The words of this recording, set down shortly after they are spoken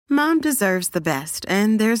Mom deserves the best,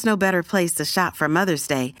 and there's no better place to shop for Mother's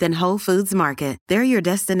Day than Whole Foods Market. They're your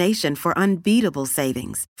destination for unbeatable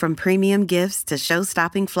savings, from premium gifts to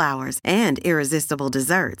show-stopping flowers and irresistible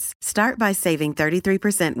desserts. Start by saving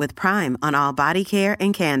 33% with Prime on all body care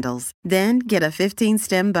and candles. Then get a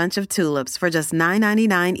 15-stem bunch of tulips for just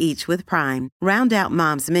 $9.99 each with Prime. Round out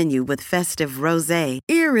Mom's menu with festive rosé,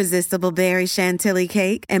 irresistible berry chantilly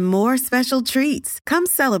cake, and more special treats. Come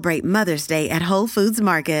celebrate Mother's Day at Whole Foods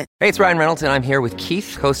Market. Hey, it's Ryan Reynolds, and I'm here with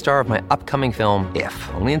Keith, co-star of my upcoming film, If,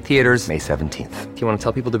 only in theaters May 17th. Do you want to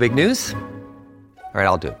tell people the big news? All right,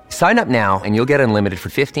 I'll do it. Sign up now and you'll get unlimited for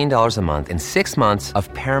 $15 a month and 6 months of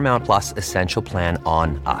Paramount Plus Essential Plan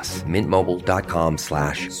on us.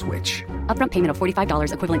 MintMobile.com/switch. Upfront payment of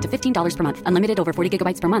 $45 equivalent to $15 per month. Unlimited over 40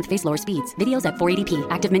 gigabytes per month. Face lower speeds. Videos at 480p.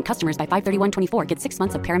 Active Mint customers by 531.24 get 6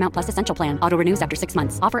 months of Paramount Plus Essential Plan. Auto renews after 6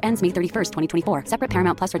 months. Offer ends May 31st, 2024. Separate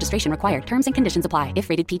Paramount Plus registration required. Terms and conditions apply if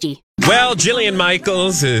rated PG. Well, Jillian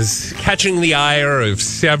Michaels is catching the ire of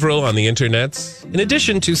several on the internets, in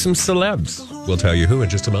addition to some celebs. We'll tell you who in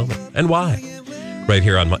just a moment and why. Right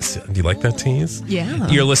here on my... Do you like that tease? Yeah.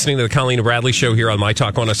 You're listening to the Colleen and Bradley Show here on My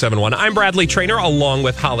Talk 107.1. I'm Bradley Traynor along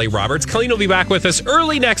with Holly Roberts. Colleen will be back with us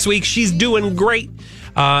early next week. She's doing great.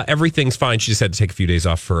 Everything's fine. She just had to take a few days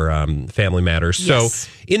off for family matters. Yes.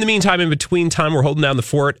 So in the meantime, in between time, we're holding down the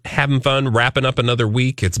fort, having fun, wrapping up another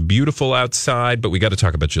week. It's beautiful outside, but we got to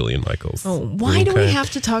talk about Jillian Michaels. Oh, why do we have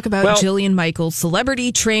to talk about Jillian Michaels,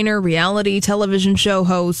 celebrity, trainer, reality television show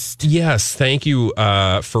host? Yes, thank you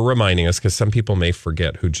for reminding us, because some people may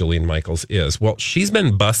forget who Jillian Michaels is. Well, she's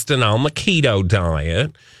been busting on the keto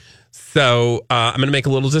diet. So I'm going to make a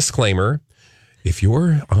little disclaimer. If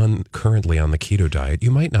you're currently on the keto diet, you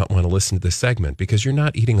might not want to listen to this segment because you're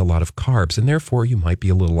not eating a lot of carbs, and therefore you might be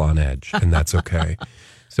a little on edge, and that's okay.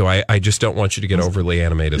 So I just don't want you to get overly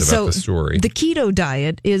animated about the story. The keto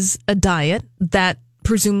diet is a diet that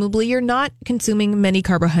presumably you're not consuming many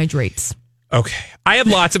carbohydrates. Okay. I have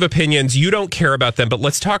lots of opinions. You don't care about them, but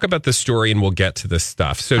let's talk about the story and we'll get to this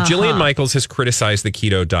stuff. So Jillian Michaels has criticized the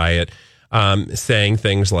keto diet, saying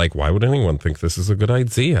things like, why would anyone think this is a good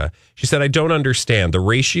idea? She said, I don't understand. The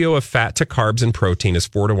ratio of fat to carbs and protein is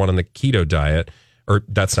 4-1 on the keto diet. Or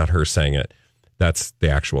that's not her saying it. That's the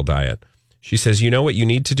actual diet. She says, you know what you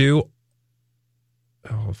need to do?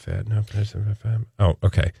 Oh, fat. No, oh,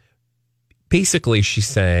 okay. Basically, she's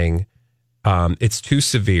saying it's too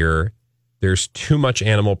severe. There's too much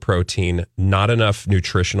animal protein, not enough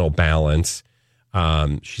nutritional balance.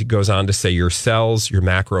 She goes on to say your cells, your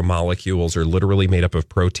macromolecules are literally made up of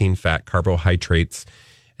protein, fat, carbohydrates,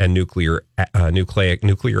 and nucleic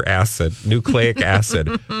acid.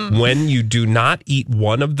 When you do not eat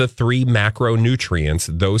one of the 3 macronutrients,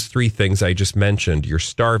 those 3 things I just mentioned, you're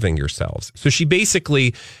starving yourselves. So she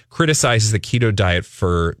basically criticizes the keto diet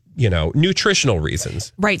for, nutritional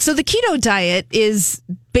reasons. Right. So the keto diet is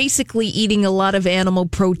basically eating a lot of animal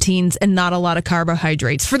proteins and not a lot of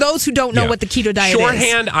carbohydrates. For those who don't know what the keto diet is.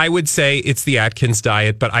 Shorthand, I would say it's the Atkins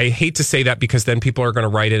diet, but I hate to say that because then people are going to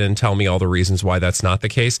write in and tell me all the reasons why that's not the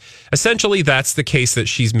case. Essentially, that's the case that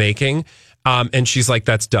she's making. And she's like,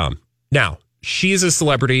 that's dumb. Now, she is a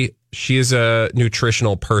celebrity. She is a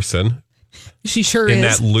nutritional person. She sure is. In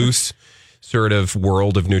that loose sort of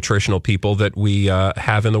world of nutritional people that we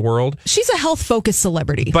have in the world. She's a health-focused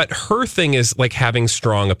celebrity. But her thing is like having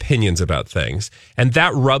strong opinions about things. And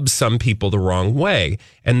that rubs some people the wrong way.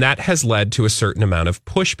 And that has led to a certain amount of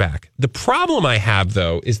pushback. The problem I have,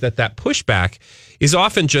 though, is that pushback is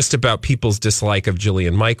often just about people's dislike of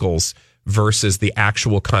Jillian Michaels versus the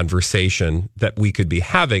actual conversation that we could be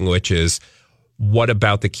having, which is, what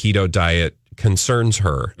about the keto diet concerns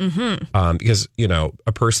her? Mm-hmm. Because,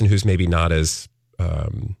 a person who's maybe not as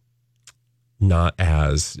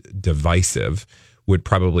divisive would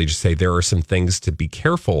probably just say there are some things to be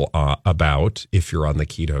careful about if you're on the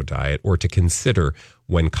keto diet or to consider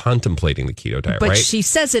when contemplating the keto diet. But she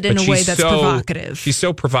says it in a way that's provocative. She's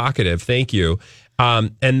so provocative. Thank you.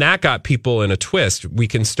 And that got people in a twist. We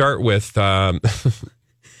can start with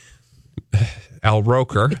Al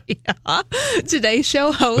Roker. Yeah. Today's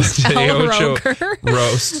Show host, Al Roker.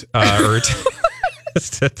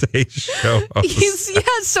 Today's Show host.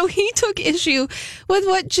 So he took issue with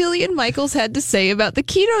what Jillian Michaels had to say about the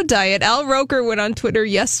keto diet. Al Roker went on Twitter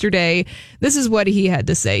yesterday. This is what he had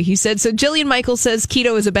to say. He said, so Jillian Michaels says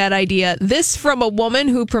keto is a bad idea. This from a woman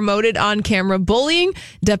who promoted on-camera bullying,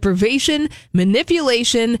 deprivation,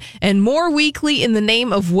 manipulation, and more weekly in the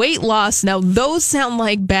name of weight loss. Now, those sound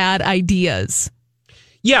like bad ideas.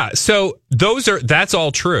 Yeah, so that's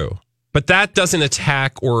all true. But that doesn't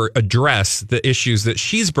attack or address the issues that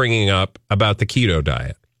she's bringing up about the keto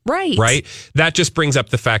diet. Right. Right? That just brings up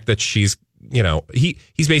the fact that she's,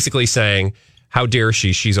 he's basically saying, how dare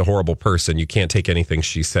she? She's a horrible person. You can't take anything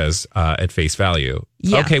she says at face value.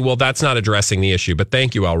 Yeah. Okay, well, that's not addressing the issue, but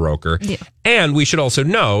thank you, Al Roker. Yeah. And we should also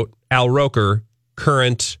note, Al Roker,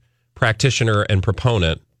 current practitioner and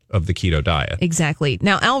proponent of the keto diet. Exactly.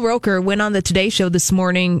 Now, Al Roker went on the Today Show this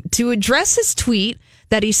morning to address his tweet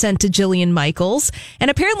that he sent to Jillian Michaels. And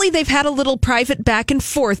apparently they've had a little private back and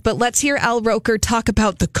forth, but let's hear Al Roker talk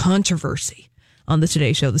about the controversy on the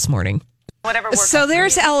Today Show this morning. So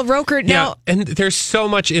there's Al Roker. Now, and there's so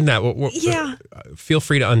much in that. Yeah. Feel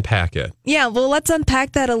free to unpack it. Yeah, well, let's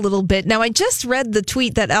unpack that a little bit. Now, I just read the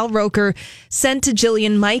tweet that Al Roker sent to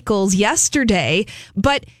Jillian Michaels yesterday,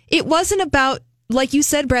 but it wasn't about, like you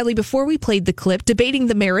said, Bradley, before we played the clip, debating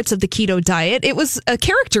the merits of the keto diet. It was a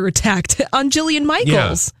character attack on Jillian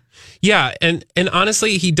Michaels. Yeah, and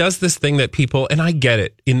honestly, he does this thing that people, and I get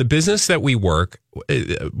it, in the business that we work,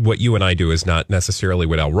 what you and I do is not necessarily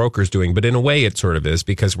what Al Roker's doing, but in a way it sort of is,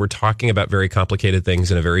 because we're talking about very complicated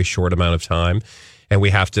things in a very short amount of time, and we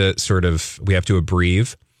have to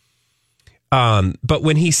abbreviate. But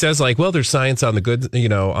when he says like, well, there's science on the good,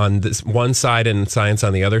 on this one side and science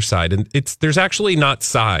on the other side, and there's actually not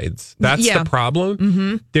sides. That's the problem.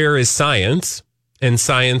 Mm-hmm. There is science, and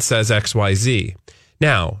science says X, Y, Z.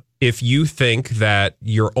 Now, if you think that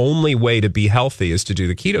your only way to be healthy is to do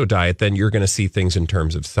the keto diet, then you're going to see things in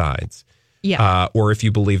terms of sides. Yeah. Or if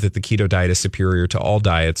you believe that the keto diet is superior to all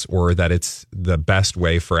diets, or that it's the best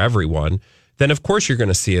way for everyone, then of course you're going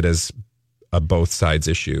to see it as a both sides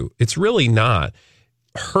issue. It's really not.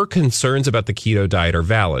 Her concerns about the keto diet are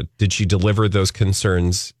valid. Did she deliver those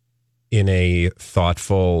concerns in a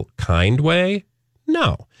thoughtful, kind way?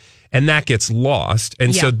 No. And that gets lost.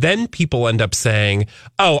 And so then people end up saying,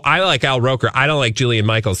 oh, I like Al Roker. I don't like Jillian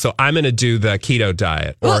Michaels. So I'm going to do the keto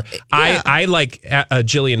diet. Or I like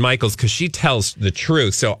Jillian Michaels because she tells the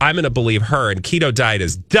truth. So I'm going to believe her, and keto diet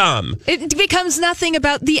is dumb. It becomes nothing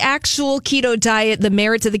about the actual keto diet, the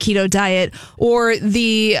merits of the keto diet, or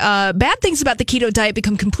the bad things about the keto diet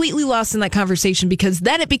become completely lost in that conversation, because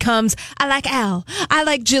then it becomes, I like Al, I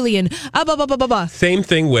like Jillian, blah, blah, blah, blah, blah. Same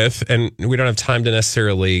thing with, and we don't have time to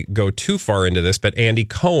necessarily go too far into this, but Andy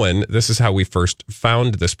Cohen, this is how we first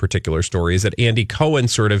found this particular story, is that Andy Cohen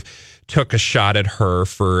sort of took a shot at her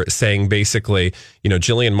for saying basically,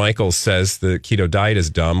 Jillian Michaels says the keto diet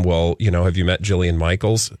is dumb. Well, have you met Jillian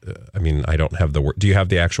Michaels? I mean, I don't have the word. Do you have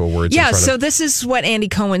the actual words? Yeah, so this is what Andy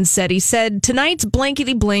Cohen said. He said, tonight's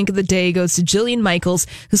blankety blank of the day goes to Jillian Michaels,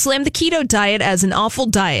 who slammed the keto diet as an awful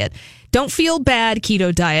diet. Don't feel bad,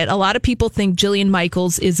 keto diet. A lot of people think Jillian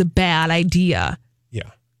Michaels is a bad idea.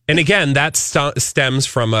 And again, that stems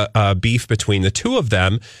from a beef between the two of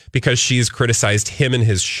them, because she's criticized him and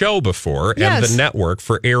his show before, and the network,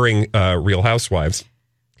 for airing Real Housewives.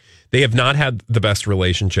 They have not had the best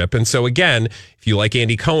relationship. And so again, if you like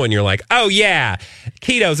Andy Cohen, you're like, oh yeah,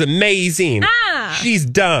 keto's amazing. She's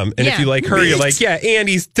dumb. And if you like her, you're like, yeah,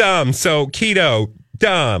 Andy's dumb. So keto,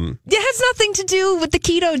 dumb. It has nothing to do with the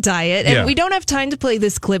keto diet. And we don't have time to play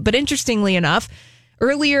this clip, but interestingly enough,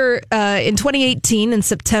 earlier in 2018, in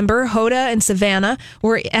September, Hoda and Savannah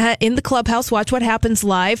were in the Clubhouse. Watch What Happens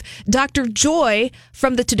Live. Dr. Joy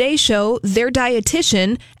from the Today Show, their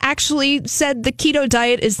dietitian, actually said the keto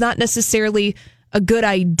diet is not necessarily a good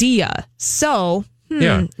idea. So,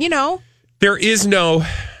 there is no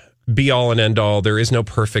be-all and end-all. There is no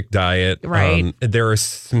perfect diet. Right. There are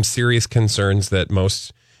some serious concerns that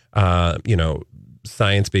most,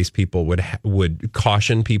 science-based people would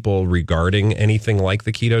caution people regarding anything like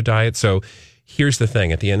the keto diet. So here's the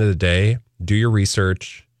thing. At the end of the day, do your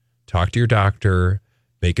research, talk to your doctor,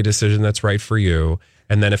 make a decision that's right for you.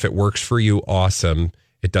 And then if it works for you, awesome.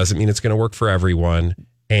 It doesn't mean it's going to work for everyone.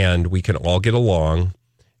 And we can all get along,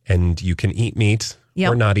 and you can eat meat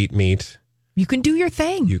or not eat meat. You can do your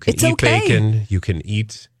thing. You can eat bacon. You can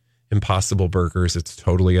eat Impossible Burgers. It's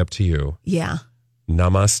totally up to you. Yeah.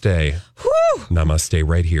 Namaste. Whew. Namaste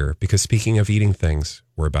right here. Because speaking of eating things,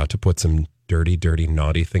 we're about to put some dirty, dirty,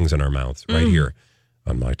 naughty things in our mouths right here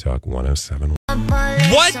on My Talk 107.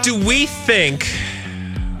 What do we think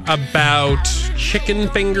about chicken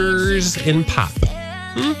fingers in pop?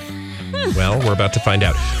 Well, we're about to find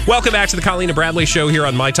out. Welcome back to the Colleen and Bradley Show here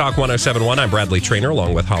on My Talk 107.1. I'm Bradley Traynor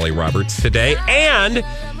along with Holly Roberts today. And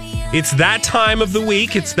it's that time of the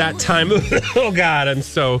week. It's that time of... Oh, God, I'm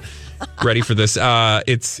so... ready for this.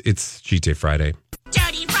 It's Cheat Day Friday.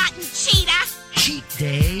 Dirty, rotten cheetah. Cheat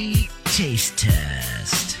Day Taste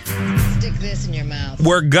Test. Stick this in your mouth.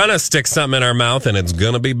 We're gonna stick something in our mouth, and it's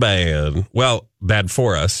gonna be bad. Well, bad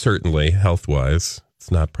for us, certainly, health-wise. It's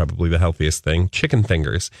not probably the healthiest thing. Chicken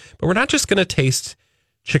fingers. But we're not just gonna taste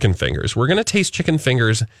chicken fingers. We're going to taste chicken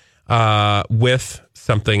fingers with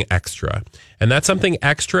something extra. And that something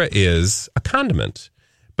extra is a condiment.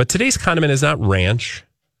 But today's condiment is not ranch.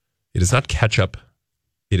 It is not ketchup.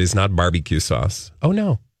 It is not barbecue sauce. Oh,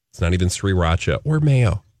 no. It's not even sriracha or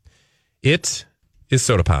mayo. It is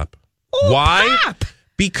soda pop. Oh, Why? Pop.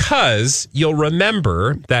 Because you'll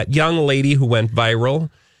remember that young lady who went viral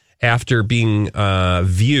after being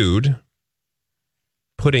viewed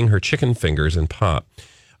putting her chicken fingers in pop.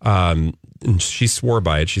 And she swore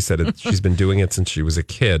by it. She said she's been doing it since she was a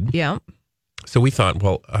kid. Yeah. So we thought,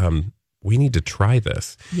 well, we need to try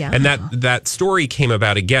this. Yeah. And that story came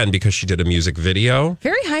about again because she did a music video.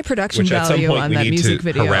 Very high production Which at some value point on we that need music to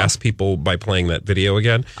video. harass people by playing that video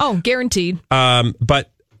again. Oh, guaranteed.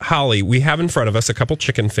 But Holly, we have in front of us a couple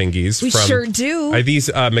chicken fingies. We sure do. Are these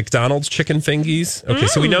McDonald's chicken fingies? Okay,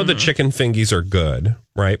 so we know that chicken fingies are good,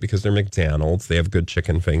 right? Because they're McDonald's. They have good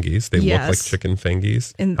chicken fingies. They look like chicken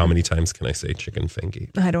fingies. And how many times can I say chicken fingy?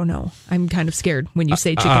 I don't know. I'm kind of scared when you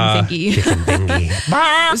say chicken fingy. Chicken fingy.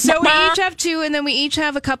 So we each have two, and then we each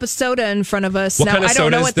have a cup of soda in front of us. What now, kind of I don't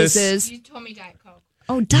soda know is what this this? is. You told me Diet Coke.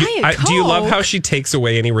 Oh, Diet Coke. Do you love how she takes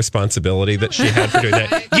away any responsibility that she had for doing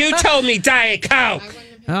that? You told me Diet Coke.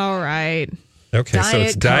 All right. Okay, so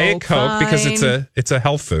it's Diet Coke because it's a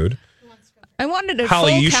health food. I wanted a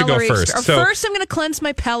Holly, full you should go calorie first. extra- So- first, I'm going to cleanse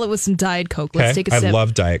my palate with some Diet Coke. Let's Okay? take a sip. I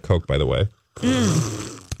love Diet Coke, by the way.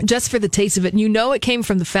 Just for the taste of it. And you know it came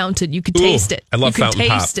from the fountain. You could taste it. I love you could fountain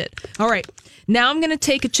taste pop. it. All right. Now I'm going to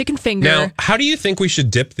take a chicken finger. Now, how do you think we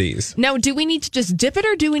should dip these? Now, do we need to just dip it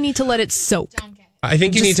or do we need to let it soak? I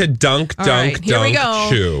think you need to dunk, All right, dunk, here we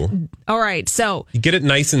dunk, go. chew. All right. So You get it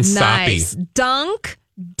nice and soppy. nice. Dunk,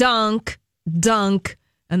 dunk, dunk,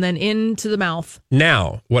 and then into the mouth.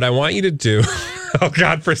 Now, what I want you to do, oh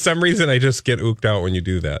God, for some reason I just get ooked out when you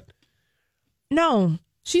do that. No,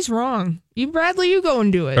 she's wrong. Bradley, you go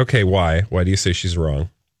and do it. Okay, why? Why do you say she's wrong?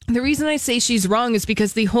 The reason I say she's wrong is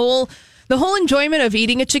because the whole enjoyment of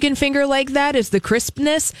eating a chicken finger like that is the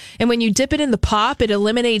crispness, and when you dip it in the pop, it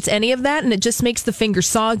eliminates any of that, and it just makes the finger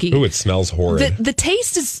soggy. Ooh, it smells horrid. The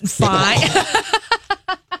taste is fine.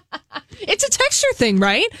 It's a texture thing,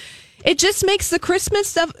 right? It just makes the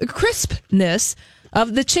crispness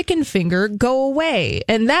of the chicken finger go away,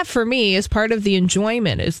 and that for me is part of the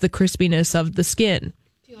enjoyment, is the crispiness of the skin.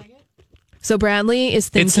 Do you like it? So Bradley is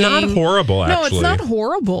thinking It's not horrible, No, actually. it's not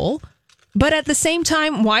horrible. But at the same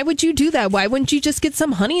time, why would you do that? Why wouldn't you just get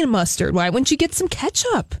some honey and mustard? Why wouldn't you get some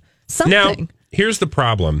ketchup? Something. Now, here's the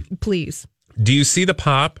problem. Please. Do you see the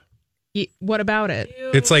pop? What about it?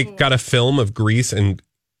 It's like got a film of grease and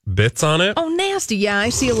bits on it. Oh, nasty. Yeah, I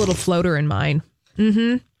see a little floater in mine.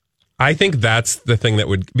 Mm-hmm. I think that's the thing that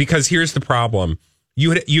would, because here's the problem.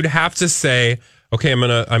 You'd have to say, okay,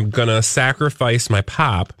 I'm gonna sacrifice my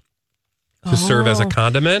pop to serve as a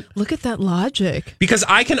condiment. Look at that logic. Because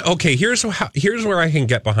here's where I can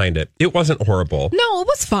get behind it. It wasn't horrible. No, it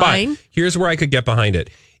was fine. But here's where I could get behind it.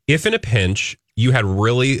 If in a pinch you had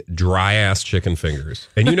really dry ass chicken fingers,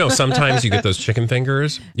 and sometimes you get those chicken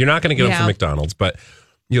fingers, you're not going to get them from McDonald's, but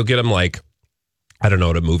you'll get them like, I don't know,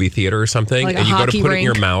 at a movie theater or something, Like a and you go to hockey put it in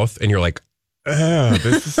your rink. mouth and you're like,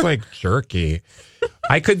 this is like jerky.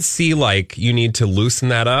 I could see like you need to loosen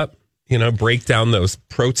that up. Break down those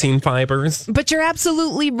protein fibers. But you're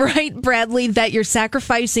absolutely right, Bradley, that you're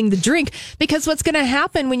sacrificing the drink, because what's going to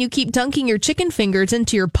happen when you keep dunking your chicken fingers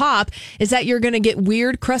into your pop is that you're going to get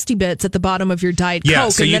weird crusty bits at the bottom of your Diet Yeah,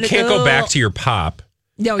 Coke. so you can't go back to your pop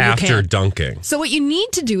No, you after can't. dunking. So what you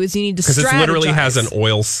need to do is you need to strategize. Because it literally has an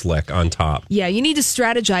oil slick on top. Yeah, you need to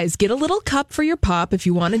strategize. Get a little cup for your pop if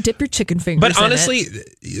you want to dip your chicken fingers But in honestly,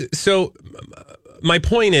 so my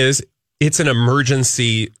point is, it's an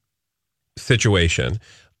emergency situation.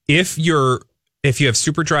 If you have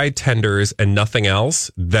super dry tenders and nothing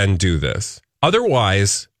else, then do this.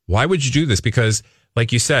 Otherwise, why would you do this? Because,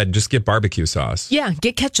 like you said, just get barbecue sauce. Yeah,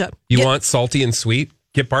 get ketchup. You want salty and sweet?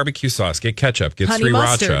 Get barbecue sauce. Get ketchup. Get Honey sriracha.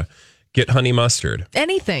 mustard. Get honey mustard.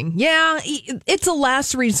 Anything. Yeah, it's a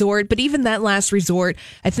last resort, but even that last resort,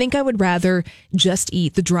 I think I would rather just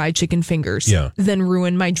eat the dry chicken fingers than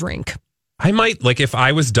ruin my drink. I might, like, if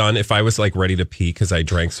I was like ready to pee because I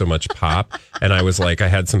drank so much pop and I was like, I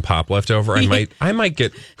had some pop left over, I might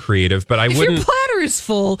get creative, but I If wouldn't. your platter is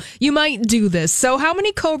full, you might do this. So how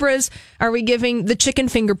many Cobras are we giving the chicken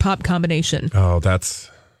finger pop combination? Oh,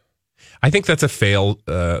 I think that's a fail.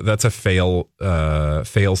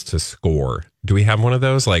 Fails to score. Do we have one of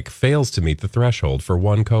those? Like, fails to meet the threshold for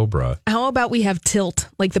one Cobra. How about we have tilt,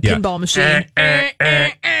 like the pinball machine?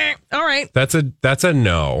 All right. That's a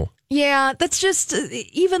no. Yeah, that's just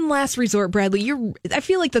even last resort, Bradley. I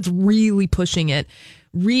feel like that's really pushing it.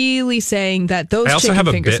 really saying that those I also chicken have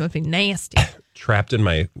a fingers bit- must be nasty. Trapped in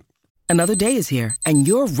my... Another day is here, and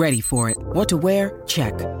you're ready for it. What to wear?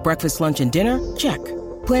 Check. Breakfast, lunch, and dinner? Check.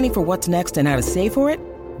 Planning for what's next and how to save for it?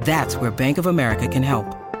 That's where Bank of America can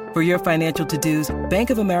help. For your financial to-dos, Bank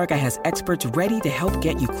of America has experts ready to help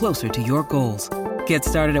get you closer to your goals. Get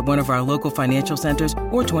started at one of our local financial centers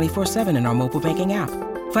or 24/7 in our mobile banking app.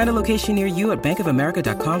 Find a location near you at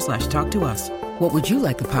bankofamerica.com/talktous. What would you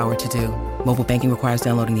like the power to do? Mobile banking requires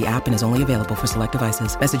downloading the app and is only available for select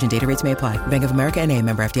devices. Message and data rates may apply. Bank of America N.A.,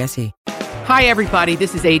 member FDIC. Hi, everybody.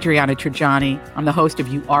 This is Adriana Trajani. I'm the host of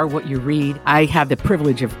You Are What You Read. I have the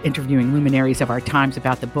privilege of interviewing luminaries of our times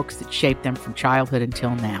about the books that shaped them from childhood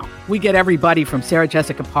until now. We get everybody from Sarah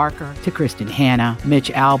Jessica Parker to Kristen Hanna, Mitch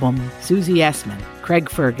Albom, Susie Essman, Craig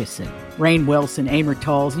Ferguson, Rainn Wilson, Amor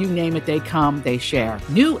Tolls, you name it, they come, they share.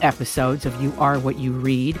 New episodes of You Are What You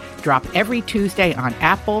Read drop every Tuesday on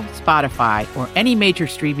Apple, Spotify, or any major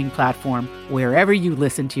streaming platform wherever you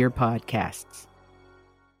listen to your podcasts.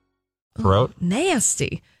 Throat?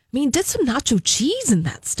 Nasty. I mean, dip some nacho cheese in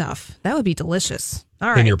that stuff. That would be delicious. All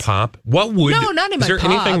right. In your pop? What would... No, not in my Is there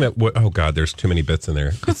pop. anything that would... Oh, God, there's too many bits in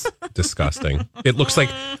there. It's disgusting. It looks like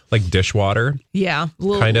dishwater, Yeah.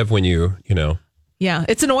 kind of, when you know... Yeah,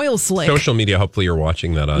 it's an oil slick. Social media, hopefully you're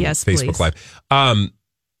watching that on Yes, Facebook please. Live.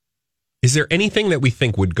 Is there anything that we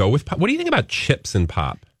think would go with pop? What do you think about chips and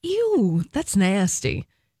pop? Ew, that's nasty.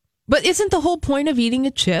 But isn't the whole point of eating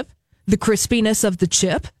a chip the crispiness of the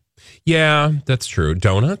chip? Yeah, that's true.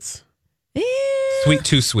 Donuts? Sweet,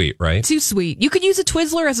 too sweet, right? Too sweet. You could use a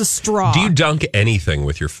Twizzler as a straw. Do you dunk anything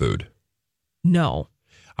with your food? No.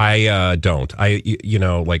 I don't.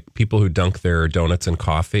 Like people who dunk their donuts in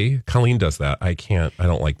coffee. Colleen does that. I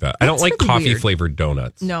don't like that. I don't like really coffee weird. flavored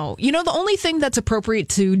donuts. No. You know, the only thing that's appropriate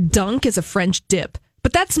to dunk is a French dip.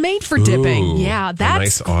 But that's made for dipping. Ooh, Yeah,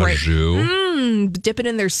 that's a nice great. au jus. Dip it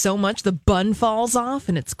in there so much the bun falls off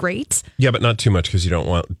and it's great. Yeah, but not too much because you don't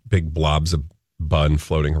want big blobs of bun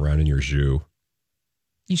floating around in your jus.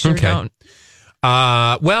 You sure don't.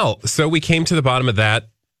 Well, so we came to the bottom of that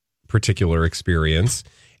particular experience.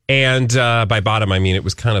 And by bottom, I mean it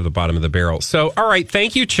was kind of the bottom of the barrel. So, all right,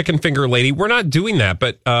 thank you, Chicken Finger Lady. We're not doing that,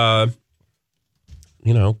 but,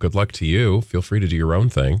 good luck to you. Feel free to do your own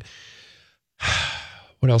thing.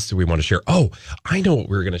 What else do we want to share? Oh, I know what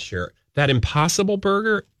we're going to share. That Impossible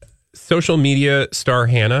Burger. Social media star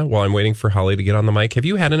Hannah, while I'm waiting for Holly to get on the mic. Have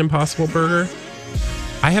you had an Impossible Burger?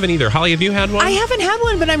 I haven't either. Holly, have you had one? I haven't had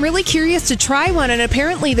one, but I'm really curious to try one. And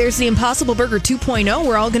apparently there's the Impossible Burger 2.0.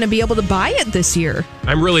 We're all going to be able to buy it this year.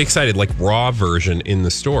 I'm really excited, like raw version in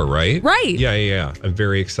the store, right? Right. Yeah. I'm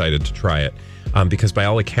very excited to try it because by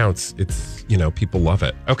all accounts, it's, people love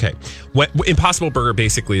it. Okay. Impossible Burger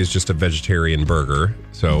basically is just a vegetarian burger,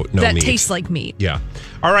 so no that meat. That tastes like meat. Yeah.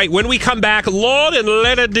 All right. When we come back, Lord and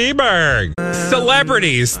Letta D-Berg.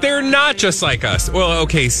 Celebrities, they're not just like us. Well,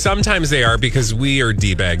 okay, sometimes they are because we are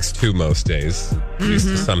D-bags too most days. At least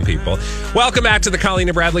to some people. Welcome back to the Colleen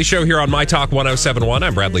and Bradley Show here on My Talk 1071.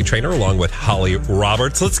 I'm Bradley Traynor along with Holly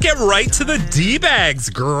Roberts. Let's get right to the D-bags,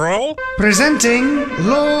 girl. Presenting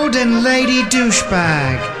Lord and Lady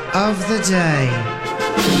Douchebag of the Day.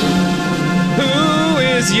 Who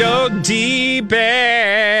is your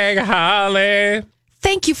D-bag, Holly?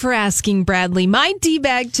 Thank you for asking, Bradley. My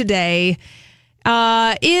D-bag today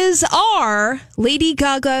is our Lady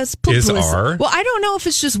Gaga's publicity. Well, I don't know if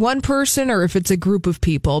it's just one person or if it's a group of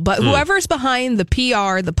people, but whoever's behind the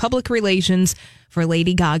PR, the public relations for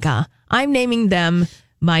Lady Gaga, I'm naming them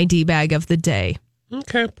my D-bag of the day.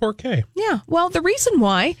 Okay, poor Kay. Yeah, well, the reason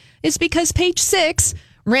why is because Page 6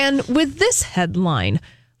 ran with this headline.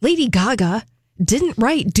 Lady Gaga didn't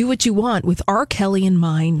write Do What You Want with R. Kelly in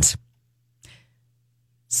mind.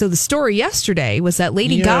 So the story yesterday was that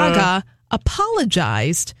Lady Gaga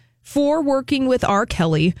apologized for working with R.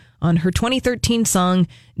 Kelly on her 2013 song,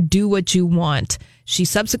 Do What You Want. She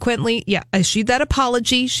subsequently, issued that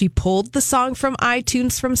apology. She pulled the song from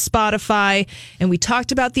iTunes, from Spotify, and we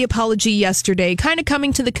talked about the apology yesterday, kind of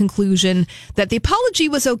coming to the conclusion that the apology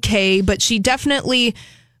was okay, but she definitely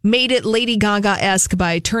made it Lady Gaga-esque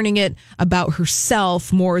by turning it about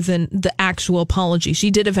herself more than the actual apology. She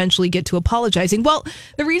did eventually get to apologizing. Well,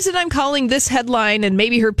 the reason I'm calling this headline and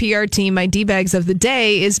maybe her PR team my D-bags of the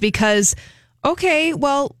day is because, okay,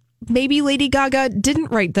 well, maybe Lady Gaga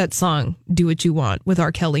didn't write that song, Do What You Want, with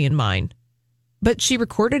R. Kelly in mind, but she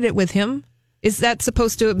recorded it with him. Is that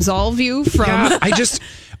supposed to absolve you from... Yeah,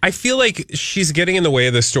 I feel like she's getting in the way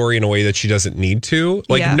of the story in a way that she doesn't need to.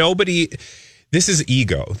 Like, nobody... This is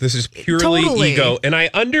ego. This is purely ego. And I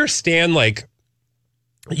understand, like,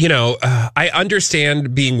 I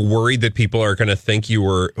understand being worried that people are going to think you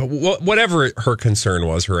were whatever her concern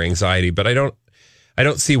was, her anxiety, but I don't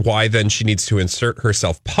see why then she needs to insert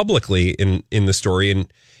herself publicly in the story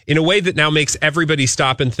and in a way that now makes everybody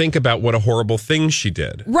stop and think about what a horrible thing she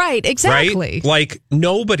did. Right, exactly. Right? Like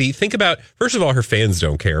nobody think about, first of all, her fans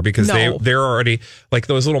don't care because they're already like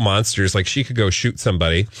those little monsters. Like she could go shoot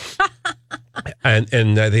somebody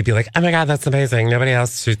and they'd be like, oh my God, that's amazing. Nobody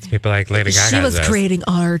else shoots people like Lady Gaga. She was creating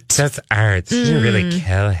art. That's art. She didn't really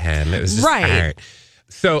kill him. It was just art.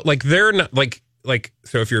 So like they're not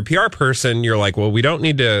so if you're a PR person, you're like, well, we don't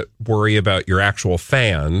need to worry about your actual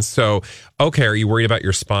fans. So, okay, are you worried about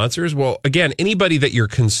your sponsors? Well, again, anybody that you're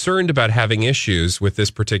concerned about having issues with this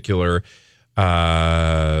particular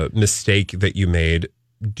mistake that you made,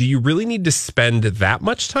 do you really need to spend that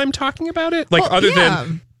much time talking about it? Like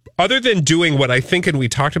other than doing what I think, and we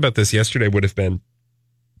talked about this yesterday, would have been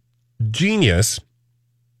genius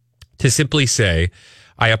to simply say,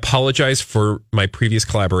 I apologize for my previous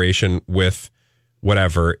collaboration with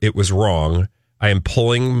whatever, it was wrong. I am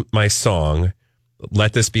pulling my song.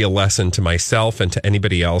 Let this be a lesson to myself and to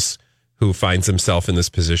anybody else who finds himself in this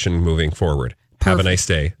position moving forward. Perfect. Have a nice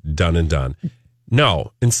day. Done and done.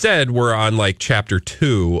 No, instead, we're on like chapter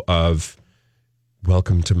 2 of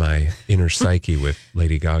Welcome to My Inner Psyche with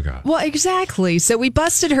Lady Gaga. Well, exactly. So we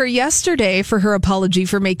busted her yesterday for her apology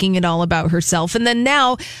for making it all about herself. And then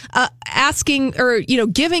now asking or,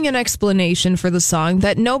 giving an explanation for the song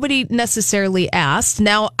that nobody necessarily asked.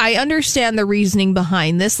 Now, I understand the reasoning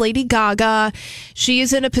behind this. Lady Gaga, she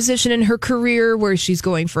is in a position in her career where she's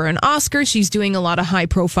going for an Oscar. She's doing a lot of high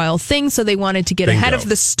profile things. So they wanted to get ahead of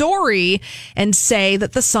the story and say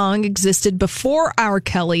that the song existed before R.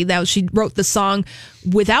 Kelly. Now, she wrote the song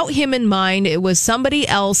without him in mind. It was somebody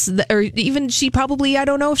else, or even she probably, I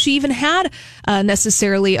don't know if she even had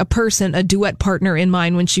necessarily a duet partner in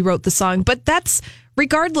mind when she wrote the song. But that's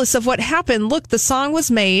regardless of what happened. Look, the song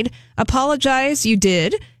was made. Apologize, you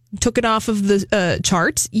did. Took it off of the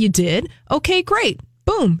charts, you did. Okay, great.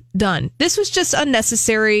 Boom, done. This was just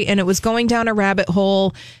unnecessary, and it was going down a rabbit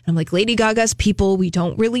hole. I'm like, Lady Gaga's people, we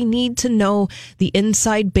don't really need to know the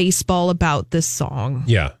inside baseball about this song.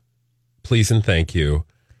 Yeah. Please and thank you.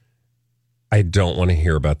 I don't want to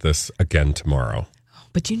hear about this again tomorrow.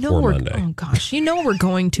 But we're Monday. Oh gosh, we're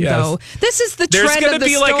going to yes. though. This is the trend of the stories. There's going to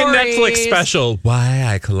be like a Netflix special. Why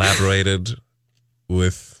I collaborated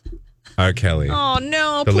with R. Kelly. Oh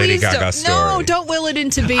no! The please Lady Gaga don't. story. No, don't will it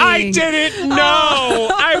into being. I didn't know.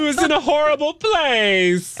 I was in a horrible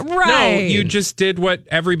place. Right. No, you just did what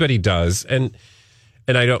everybody does, and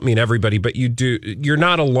I don't mean everybody, but you do. You're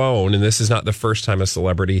not alone, and this is not the first time a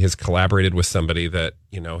celebrity has collaborated with somebody that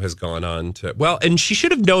has gone on to. Well, and she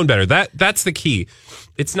should have known better. That's the key.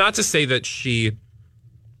 It's not to say that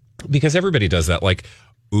because everybody does that. Like,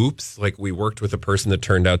 oops, like we worked with a person that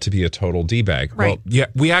turned out to be a total D-bag. Right. Well, yeah,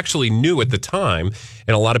 we actually knew at the time,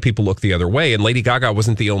 and a lot of people look the other way. And Lady Gaga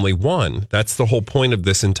wasn't the only one. That's the whole point of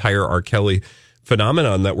this entire R. Kelly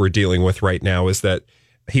phenomenon that we're dealing with right now, is that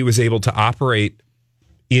he was able to operate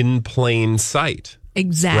in plain sight.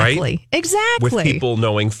 Exactly. Right? Exactly. With people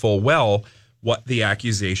knowing full well what the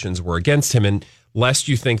accusations were against him. And lest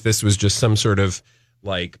you think this was just some sort of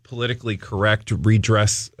like politically correct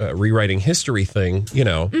rewriting history thing,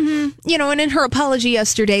 Mm-hmm. And in her apology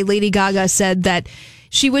yesterday, Lady Gaga said that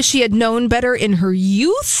she wished she had known better in her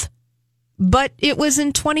youth, but it was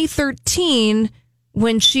in 2013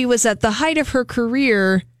 when she was at the height of her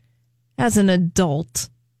career as an adult.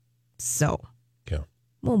 So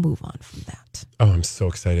we'll move on from that. Oh, I'm so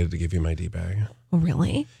excited to give you my D-bag. Oh,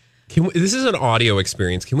 really? This is an audio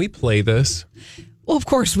experience. Can we play this? Well, of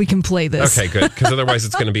course we can play this. Okay, good. Because otherwise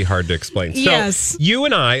it's going to be hard to explain. Yes. So you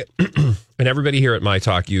and I and everybody here at My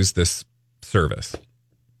Talk use this service.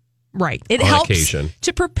 Right. It helps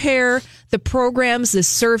to prepare the programs. This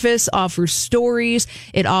service offers stories.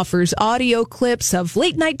 It offers audio clips of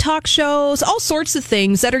late night talk shows, all sorts of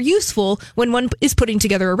things that are useful when one is putting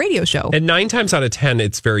together a radio show. And 9 times out of 10,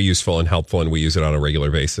 it's very useful and helpful, and we use it on a regular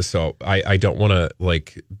basis. So I don't want to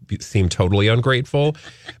seem totally ungrateful,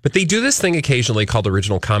 but they do this thing occasionally called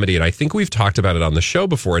original comedy. And I think we've talked about it on the show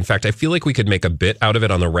before. In fact, I feel like we could make a bit out of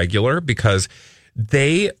it on the regular, because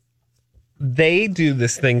they do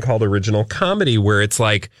this thing called original comedy, where it's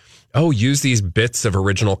like, oh, use these bits of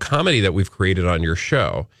original comedy that we've created on your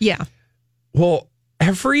show. Yeah. Well,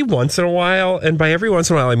 every once in a while, and by every once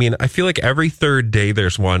in a while, I mean, I feel like every third day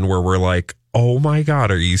there's one where we're like, oh my God,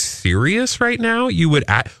 are you serious right now?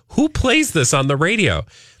 Who plays this on the radio?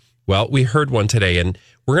 Well, we heard one today, and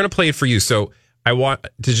we're going to play it for you. So I want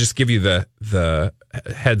to just give you the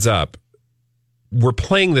heads up. We're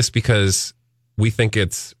playing this because we think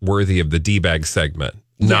it's worthy of the D-bag segment,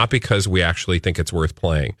 not because we actually think it's worth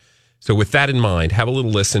playing. So with that in mind, have a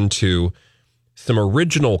little listen to some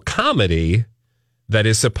original comedy that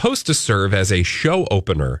is supposed to serve as a show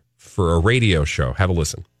opener for a radio show. Have a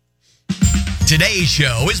listen. Today's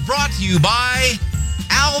show is brought to you by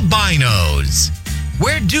Albinos.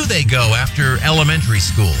 Where do they go after elementary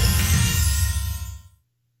school?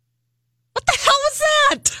 What the hell was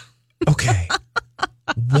that? Okay.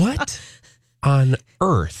 What on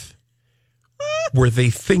earth were they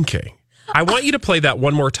thinking? I want you to play that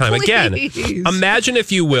one more time. Please. Again, imagine,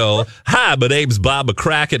 if you will, hi, my name's Bob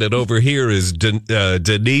McCracken, and over here is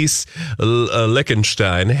Denise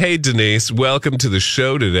Lichtenstein. Hey, Denise, welcome to the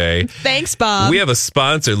show today. Thanks, Bob. We have a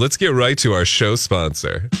sponsor. Let's get right to our show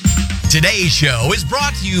sponsor. Today's show is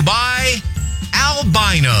brought to you by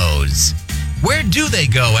Albinos. Where do they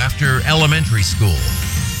go after elementary school?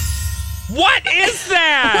 What is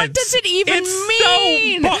that? What does it even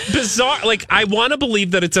mean? So bizarre. Like, I want to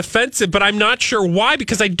believe that it's offensive, but I'm not sure why,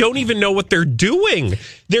 because I don't even know what they're doing.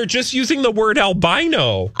 They're just using the word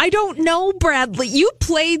albino. I don't know, Bradley. You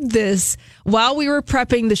played this while we were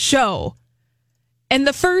prepping the show. And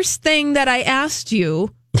the first thing that I asked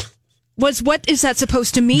you was, what is that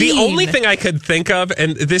supposed to mean? The only thing I could think of,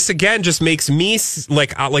 and this again just makes me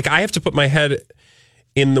like I have to put my head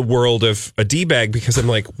in the world of a D-bag, because I'm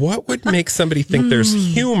like, what would make somebody think there's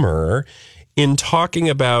humor in talking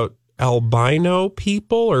about albino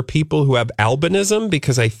people or people who have albinism?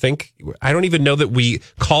 Because I don't even know that we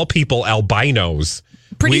call people albinos.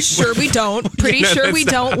 Pretty sure we don't. Pretty sure we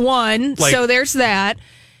don't. One. Like, so there's that.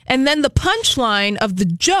 And then the punchline of the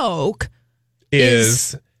joke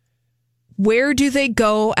is where do they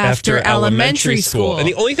go after elementary school? And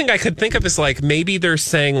the only thing I could think of is like, maybe they're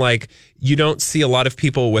saying like, you don't see a lot of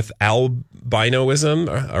people with albinoism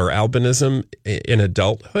or albinism in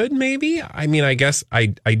adulthood, maybe. I mean, I guess I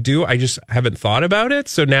do. I just haven't thought about it.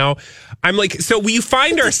 So now I'm like, so we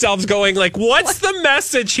find ourselves going like, what's the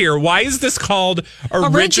message here? Why is this called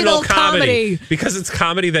original comedy? Because it's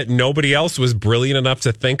comedy that nobody else was brilliant enough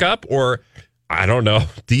to think up, or I don't know,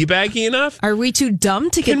 D-baggy enough? Are we too dumb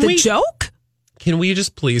to get the joke? Can we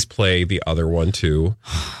just please play the other one too?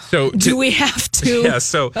 So do we have to? Yeah,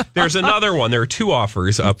 so there's another one. There are two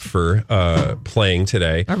offers up for playing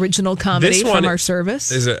today. Original comedy from our service.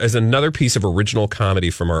 Is another piece of original comedy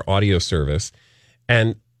from our audio service.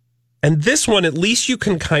 And this one, at least you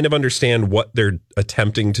can kind of understand what they're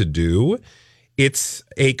attempting to do. It's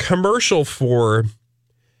a commercial for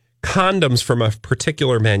condoms from a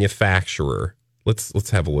particular manufacturer. Let's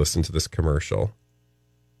have a listen to this commercial.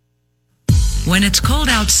 When it's cold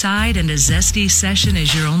outside and a zesty session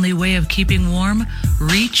is your only way of keeping warm,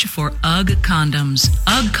 reach for UGG condoms.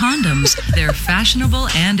 UGG condoms, they're fashionable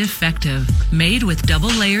and effective. Made with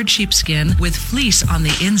double-layered sheepskin with fleece on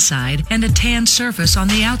the inside and a tan surface on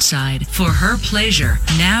the outside. For her pleasure,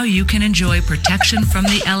 now you can enjoy protection from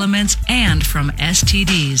the elements and from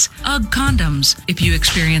STDs. UGG condoms. If you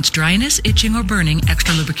experience dryness, itching, or burning,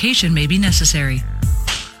 extra lubrication may be necessary.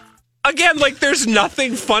 Again, like, there's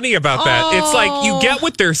nothing funny about that. It's like, you get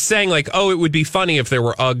what they're saying, like, oh, it would be funny if there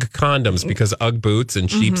were UGG condoms, because UGG boots and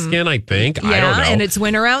sheepskin, I think. Yeah, I don't know. And it's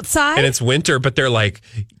winter outside. And it's winter, but they're like,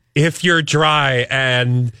 if you're dry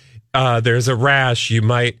and there's a rash, you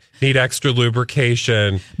might need extra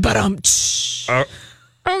lubrication. But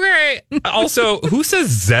okay. Also, who says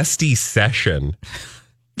zesty session?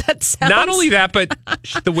 That sounds... Not only that, but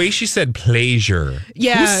the way she said pleasure.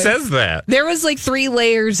 Yeah. Who says that? There was like 3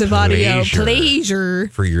 layers of audio. Pleasure.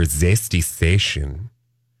 For your zesty session.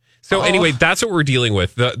 So anyway, that's what we're dealing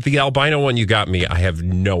with. The albino one, you got me. I have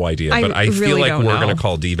no idea. But I feel like we're going to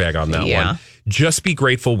call D-bag on that one. Just be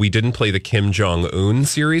grateful we didn't play the Kim Jong-un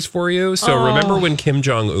series for you. So remember when Kim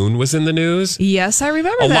Jong-un was in the news? Yes, I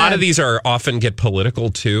remember that. A lot of these often get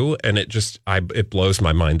political too, and it blows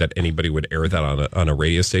my mind that anybody would air that on a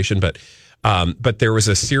radio station. But there was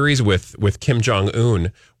a series with Kim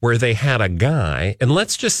Jong-un where they had a guy, and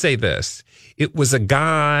let's just say this. It was a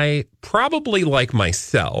guy probably like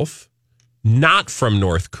myself, not from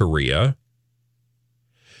North Korea,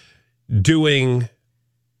 doing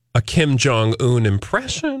a Kim Jong-un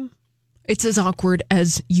impression. It's as awkward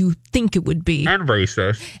as you think it would be. And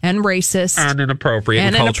racist. And inappropriate.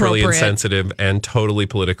 And culturally insensitive. And totally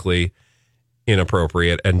politically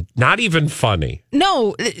inappropriate. And not even funny.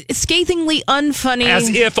 No, scathingly unfunny. As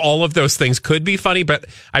if all of those things could be funny. But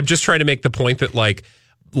I'm just trying to make the point that like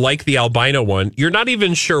the albino one, you're not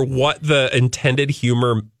even sure what the intended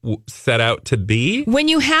humor set out to be. When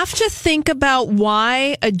you have to think about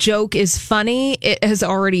why a joke is funny, it has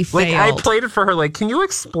already failed. Like, I played it for her, like, can you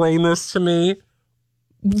explain this to me?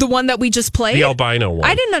 The one that we just played? The albino one.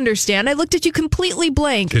 I didn't understand. I looked at you completely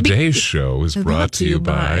blank. Today's show is brought to you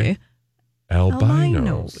by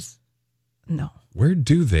albinos. No. Where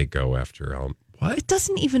do they go after what? It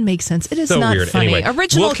doesn't even make sense. It is so not weird. funny. Anyway,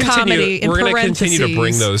 Original comedy in We're going to parentheses. continue to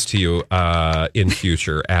bring those to you in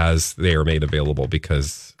future as they are made available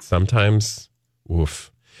because sometimes,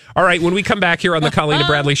 woof. All right, when we come back here on the Colleen and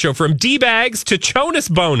Bradley Show, from D-Bags to Jonas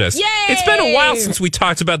Bonus. Yay! It's been a while since we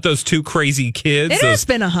talked about those two crazy kids. It has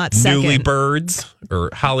been a hot second. Newlybirds, or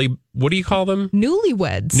what do you call them?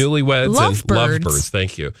 Newlyweds. Newlyweds Lovebirds. and lovebirds.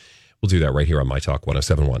 Thank you. We'll do that right here on My Talk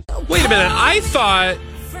 107.1. Wait a minute. I thought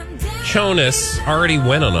Jonas already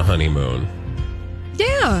went on a honeymoon.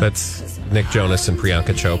 Yeah. That's Nick Jonas and Priyanka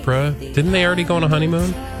Chopra. Didn't they already go on a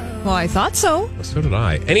honeymoon? Well, I thought so. So did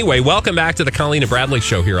I. Anyway, welcome back to the Colleen and Bradley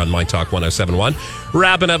Show here on My Talk 107.1.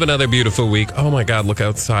 Wrapping up another beautiful week. Oh my God, look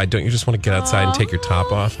outside. Don't you just want to get outside and take your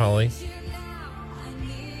top off, Holly?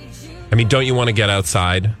 I mean, don't you want to get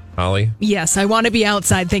outside, Holly? Yes, I want to be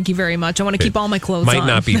outside. Thank you very much. I want to keep all my clothes on. Might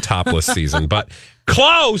not be topless season, but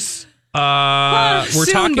close. We're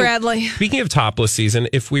soon, talking, Bradley. Speaking of topless season,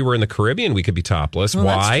 if we were in the Caribbean, we could be topless. Well,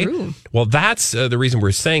 Why? That's true. Well, that's the reason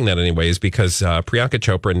we're saying that anyway, is because Priyanka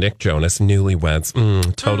Chopra and Nick Jonas,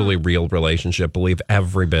 newlyweds, totally real relationship. Believe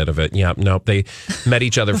every bit of it. Yeah, nope. They met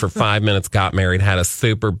each other for 5 minutes, got married, had a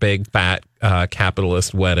super big, fat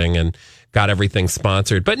capitalist wedding, and got everything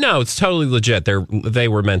sponsored. But no, it's totally legit. They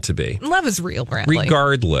were meant to be. Love is real, Bradley.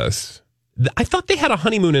 Regardless, I thought they had a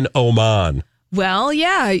honeymoon in Oman. Well,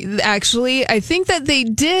 yeah, actually, I think that they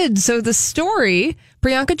did. So the story,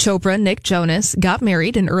 Priyanka Chopra and Nick Jonas got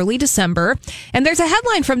married in early December. And there's a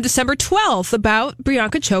headline from December 12th about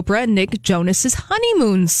Priyanka Chopra and Nick Jonas's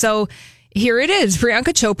honeymoon. So here it is.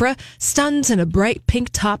 Priyanka Chopra stuns in a bright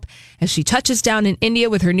pink top as she touches down in India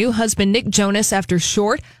with her new husband, Nick Jonas, after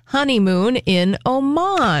short honeymoon in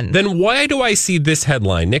Oman. Then why do I see this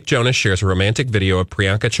headline? Nick Jonas shares a romantic video of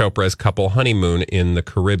Priyanka Chopra's couple honeymoon in the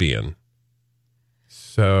Caribbean.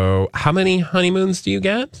 So how many honeymoons do you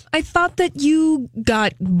get? I thought that you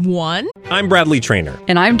got one. I'm Bradley Trainer.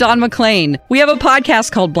 And I'm Don McClain. We have a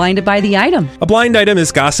podcast called Blinded by the Item. A blind item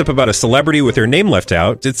is gossip about a celebrity with their name left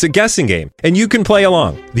out. It's a guessing game, and you can play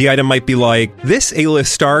along. The item might be like, this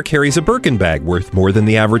A-list star carries a Birkin bag worth more than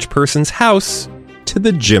the average person's house to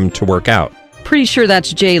the gym to work out. Pretty sure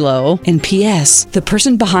that's J-Lo. And P.S. the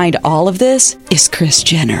person behind all of this is Kris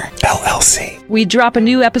Jenner, LLC. We drop a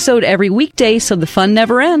new episode every weekday so the fun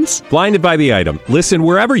never ends. Blinded by the Item. Listen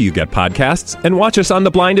wherever you get podcasts and watch us on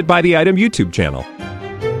the Blinded by the Item YouTube channel.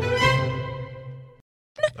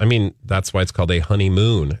 I mean, that's why it's called a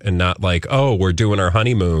honeymoon and not like, oh, we're doing our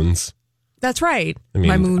honeymoons. That's right. I mean,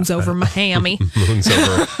 my moon's over Miami. Moon's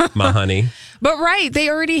over my honey. But right, they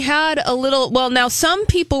already had a little. Well, now some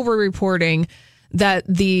people were reporting that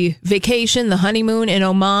the vacation, the honeymoon in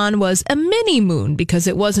Oman was a mini moon because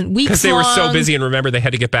it wasn't weeks long. Because they were so busy. And remember, they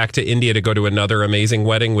had to get back to India to go to another amazing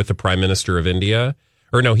wedding with the Prime Minister of India.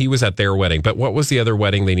 Or no, he was at their wedding. But what was the other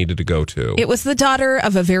wedding they needed to go to? It was the daughter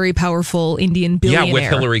of a very powerful Indian billionaire. Yeah, with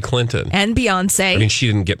Hillary Clinton. And Beyonce. I mean, she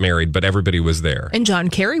didn't get married, but everybody was there. And John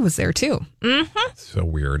Kerry was there, too. Mm-hmm. So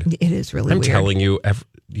weird. It is really weird. I'm telling you.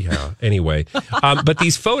 Yeah, anyway. But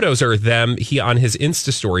these photos are them. He, on his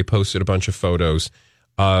Insta story, posted a bunch of photos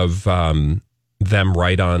of them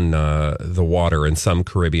right on the water in some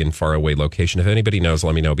Caribbean faraway location. If anybody knows,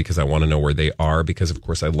 let me know, because I want to know where they are, because of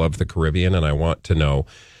course I love the Caribbean and I want to know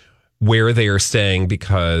where they are staying,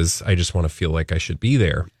 because I just want to feel like I should be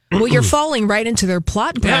there. Well, you're falling right into their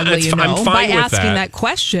plot, Bradley, I'm fine by with asking that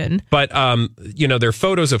question. But their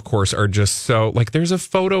photos, of course, are just so, like, there's a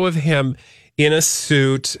photo of him in a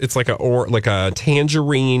suit. It's like a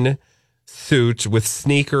tangerine suit with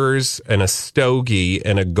sneakers and a stogie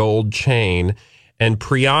and a gold chain. And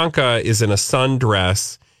Priyanka is in a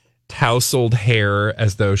sundress, tousled hair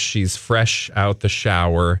as though she's fresh out the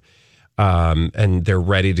shower. And they're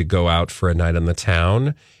ready to go out for a night on the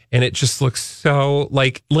town. And it just looks so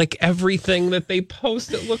like everything that they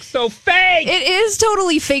post, it looks so fake. It is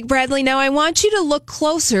totally fake, Bradley. Now, I want you to look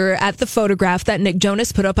closer at the photograph that Nick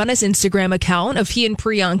Jonas put up on his Instagram account of he and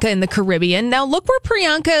Priyanka in the Caribbean. Now, look where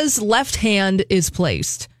Priyanka's left hand is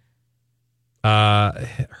placed.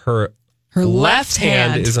 Her left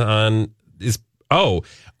hand is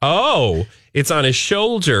it's on his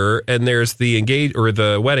shoulder, and there's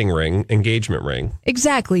the wedding ring, engagement ring.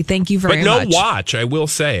 Exactly. Thank you very much. But no watch, I will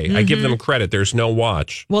say. Mm-hmm. I give them credit. There's no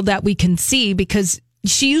watch. Well, that we can see, because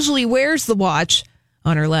she usually wears the watch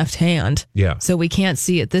on her left hand. Yeah. So we can't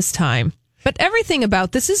see it this time. But everything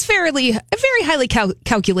about this is very highly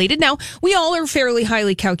calculated. Now, we all are fairly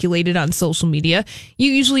highly calculated on social media.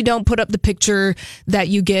 You usually don't put up the picture that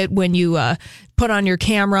you get when you put on your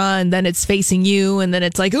camera and then it's facing you and then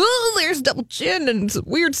it's like, oh, there's double chin and some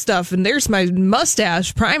weird stuff and there's my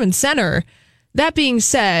mustache prime and center. That being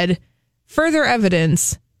said, further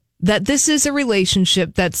evidence that this is a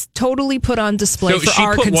relationship that's totally put on display for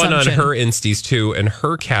our consumption. So she put one on her Insties too, and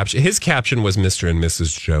his caption was Mr. and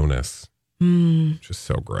Mrs. Jonas. Just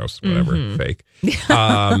so gross, whatever, fake. Yes,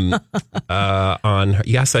 I'm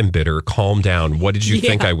bitter. Calm down. What did you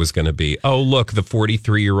think I was going to be? Oh, look, the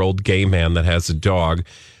 43-year-old gay man that has a dog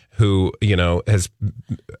who, has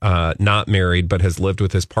not married but has lived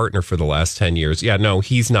with his partner for the last 10 years. Yeah, no,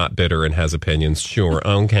 he's not bitter and has opinions. Sure,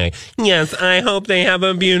 okay. Yes, I hope they have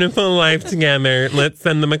a beautiful life together. Let's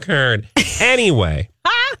send them a card. Anyway,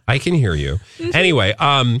 I can hear you. Anyway,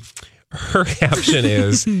 her caption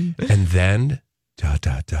is, and then, ...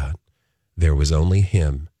 there was only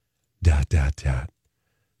him, ...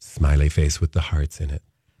 smiley face with the hearts in it.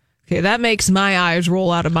 Okay, that makes my eyes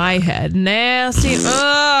roll out of my head. Nasty.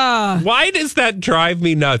 Ugh. Why does that drive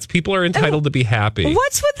me nuts? People are entitled to be happy.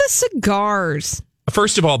 What's with the cigars?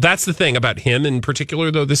 First of all, that's the thing about him in particular,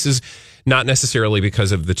 though. This is not necessarily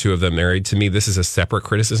because of the two of them married. To me, this is a separate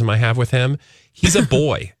criticism I have with him. He's a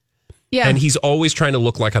boy. Yeah. And he's always trying to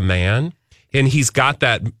look like a man. And he's got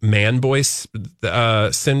that man boy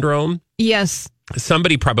syndrome. Yes.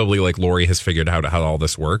 Somebody probably like Lori has figured out how all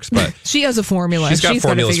this works, but she has a formula. She's got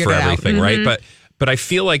formulas for everything, right? But I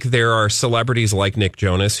feel like there are celebrities like Nick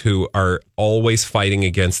Jonas who are always fighting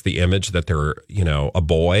against the image that they're, a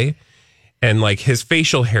boy. And like his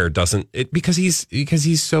facial hair doesn't because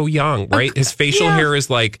he's so young, right? His facial hair is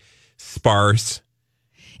like sparse.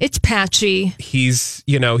 It's patchy. He's,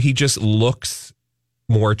 he just looks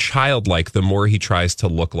more childlike the more he tries to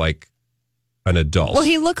look like an adult. Well,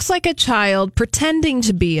 he looks like a child pretending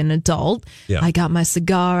to be an adult. Yeah. I got my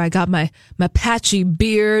cigar. I got my patchy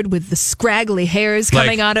beard with the scraggly hairs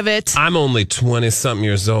coming out of it. I'm only 20-something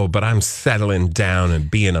years old, but I'm settling down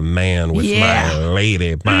and being a man with my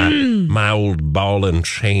lady, my old ball and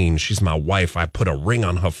chain. She's my wife. I put a ring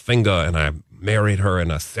on her finger and I married her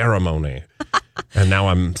in a ceremony. And now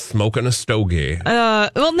I'm smoking a stogie.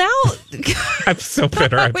 Well, now... I'm so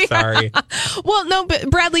bitter. I'm sorry. Well, no, but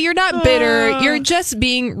Bradley, you're not bitter. You're just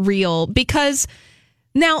being real because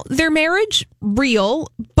now their marriage, real,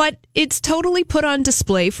 but it's totally put on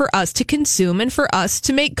display for us to consume and for us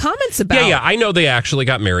to make comments about. Yeah, I know they actually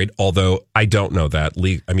got married, although I don't know that.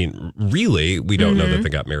 Really, we don't know that they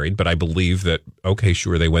got married, but I believe that, okay,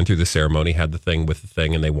 sure, they went through the ceremony, had the thing with the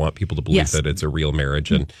thing, and they want people to believe that it's a real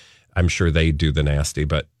marriage, and I'm sure they do the nasty,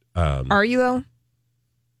 but... are you, though?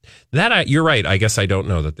 You're right. I guess I don't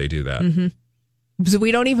know that they do that. Mm-hmm. So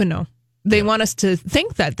we don't even know. They want us to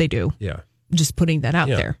think that they do. Yeah. Just putting that out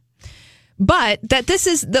there. But that this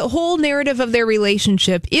is the whole narrative of their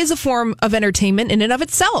relationship is a form of entertainment in and of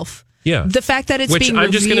itself. Yeah. The fact that it's being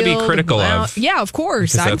I'm just going to be critical of. Yeah, of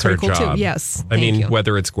course. I'm critical too. Yes. I mean,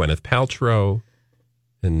 whether it's Gwyneth Paltrow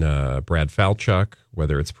and Brad Falchuk,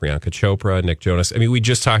 whether it's Priyanka Chopra, Nick Jonas. I mean, we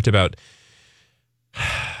just talked about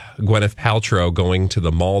Gwyneth Paltrow going to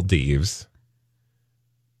the Maldives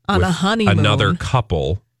on a honeymoon. Another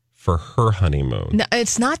couple for her honeymoon. No,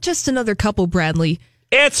 it's not just another couple, Bradley.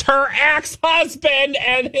 It's her ex-husband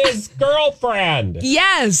and his girlfriend.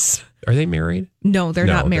 Yes. Are they married? No, they're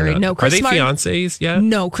not married. No, Chris Are they fiancés yet?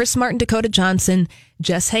 No, Chris Martin, Dakota Johnson,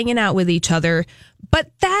 just hanging out with each other.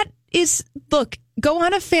 But that is, look, go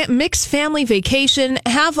on a mixed family vacation,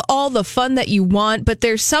 have all the fun that you want, but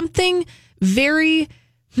there's something very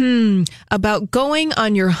about going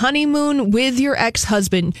on your honeymoon with your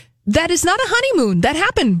ex-husband. That is not a honeymoon. That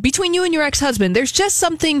happened between you and your ex-husband. There's just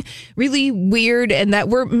something really weird and that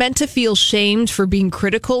we're meant to feel shamed for being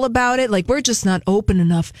critical about it. Like we're just not open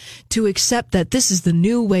enough to accept that this is the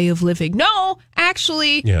new way of living. No,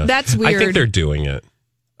 actually, that's weird. I think they're doing it.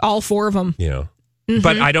 All four of them. Yeah. Mm-hmm.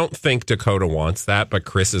 But I don't think Dakota wants that. But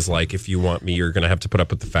Chris is like, if you want me, you're going to have to put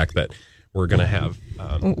up with the fact that we're going to have...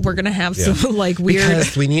 some like weird...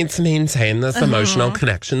 Because we need to maintain this emotional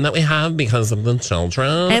connection that we have because of the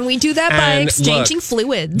children. And we do that by exchanging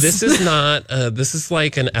fluids. This is not... this is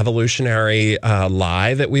like an evolutionary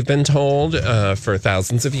lie that we've been told for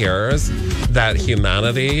thousands of years that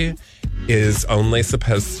humanity is only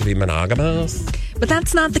supposed to be monogamous. But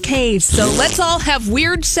that's not the case. So let's all have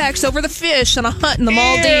weird sex over the fish on a hut in the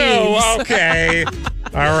Maldives. Okay.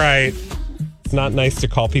 All right. It's not nice to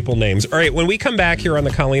call people names. All right, when we come back here on the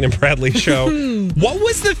Colleen and Bradley Show, what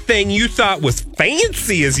was the thing you thought was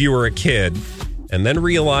fancy as you were a kid? and then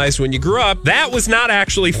realized when you grew up that was not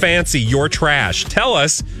actually fancy. You're trash. Tell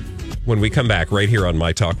us when we come back right here on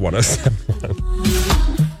My Talk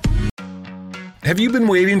 107.1. Have you been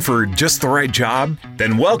waiting for just the right job?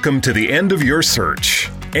 Then welcome to the end of your search.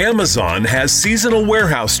 Amazon has seasonal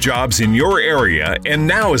warehouse jobs in your area, and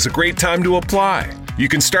now is a great time to apply. You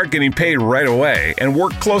can start getting paid right away and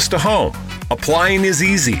work close to home. Applying is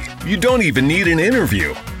easy. You don't even need an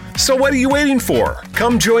interview. So what are you waiting for?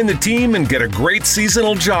 Come join the team and get a great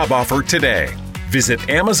seasonal job offer today. Visit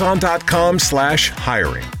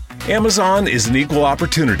Amazon.com/hiring. Amazon is an equal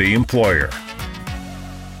opportunity employer.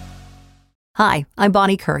 Hi, I'm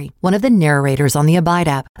Bonnie Curry, one of the narrators on the Abide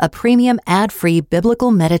app, a premium ad-free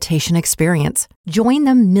biblical meditation experience. Join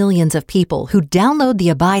the millions of people who download the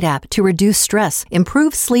Abide app to reduce stress,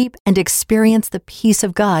 improve sleep, and experience the peace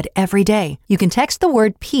of God every day. You can text the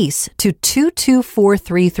word peace to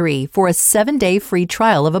 22433 for a 7-day free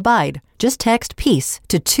trial of Abide. Just text peace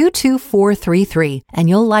to 22433 and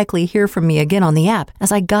you'll likely hear from me again on the app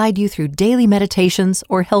as I guide you through daily meditations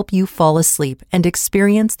or help you fall asleep and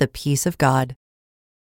experience the peace of God.